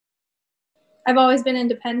I've always been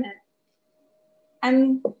independent.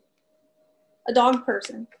 I'm a dog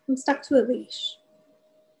person. I'm stuck to a leash.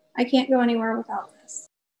 I can't go anywhere without this.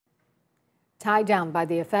 Tied down by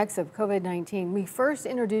the effects of COVID-19, we first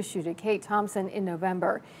introduced you to Kate Thompson in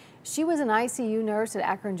November. She was an ICU nurse at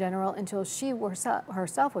Akron General until she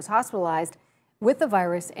herself was hospitalized with the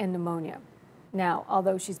virus and pneumonia. Now,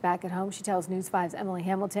 although she's back at home, she tells News 5's Emily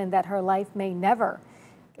Hamilton that her life may never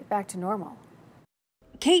get back to normal.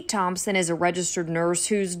 Kate Thompson is a registered nurse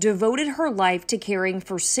who's devoted her life to caring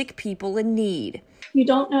for sick people in need. You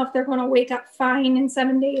don't know if they're going to wake up fine in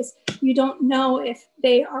 7 days. You don't know if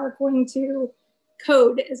they are going to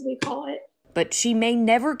code, as we call it. But she may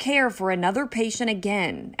never care for another patient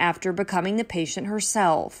again after becoming the patient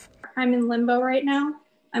herself. I'm in limbo right now.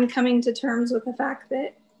 I'm coming to terms with the fact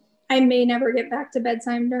that I may never get back to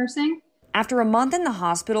bedside nursing. After a month in the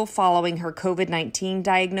hospital following her COVID-19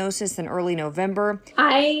 diagnosis in early November,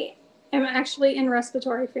 I am actually in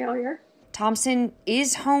respiratory failure. Thompson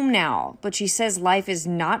is home now, but she says life is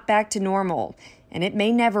not back to normal, and it may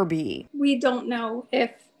never be. We don't know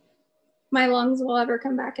if my lungs will ever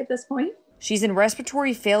come back at this point. She's in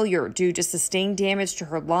respiratory failure due to sustained damage to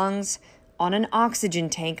her lungs on an oxygen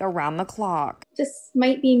tank around the clock. This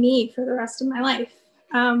might be me for the rest of my life.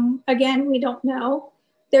 Again, we don't know.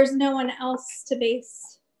 There's no one else to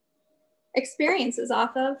base experiences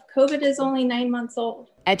off of. COVID is only 9 months old.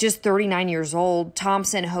 At just 39 years old,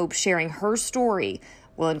 Thompson hopes sharing her story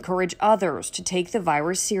will encourage others to take the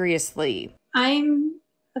virus seriously. I'm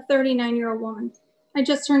a 39-year-old woman. I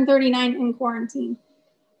just turned 39 in quarantine.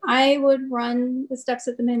 I would run the steps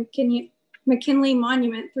at the McKinley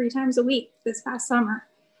Monument 3 times a week this past summer.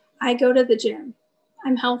 I go to the gym.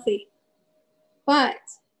 I'm healthy. But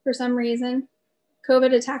for some reason,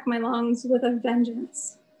 COVID attacked my lungs with a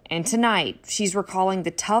vengeance. And tonight, she's recalling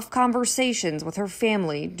the tough conversations with her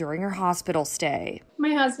family during her hospital stay.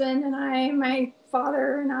 My husband and I, my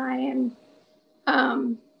father and I,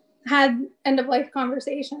 had end-of-life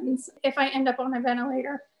conversations. If I end up on a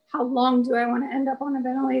ventilator, how long do I want to end up on a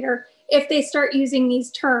ventilator? If they start using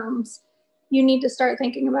these terms, you need to start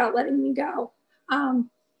thinking about letting me go. And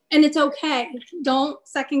it's okay. Don't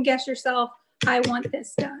second guess yourself. I want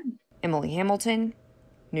this done. Emily Hamilton,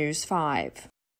 News 5.